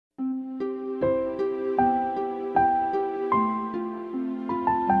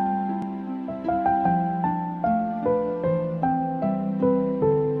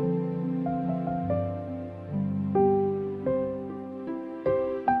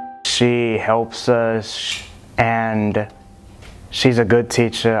she helps us, and she's a good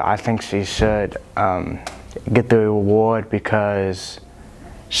teacher. I think she should get the award because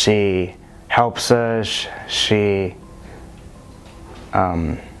she helps us, she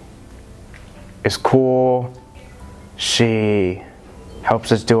is cool, she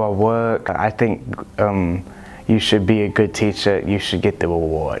helps us do our work. I think you should be a good teacher, you should get the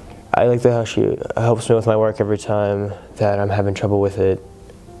award. I like how she helps me with my work every time that I'm having trouble with it,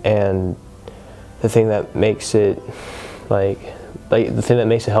 and the thing that makes it the thing that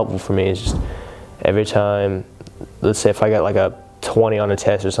makes it helpful for me is just every time, let's say if I got like a 20 on a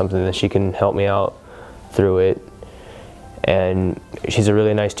test or something, then she can help me out through it. And she's a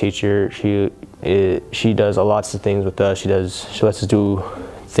really nice teacher. She does lots of things with us. She lets us do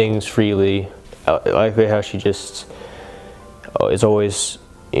things freely. I like how she just is always,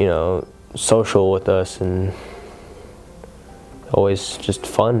 you know, social with us and always just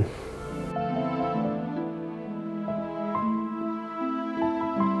fun.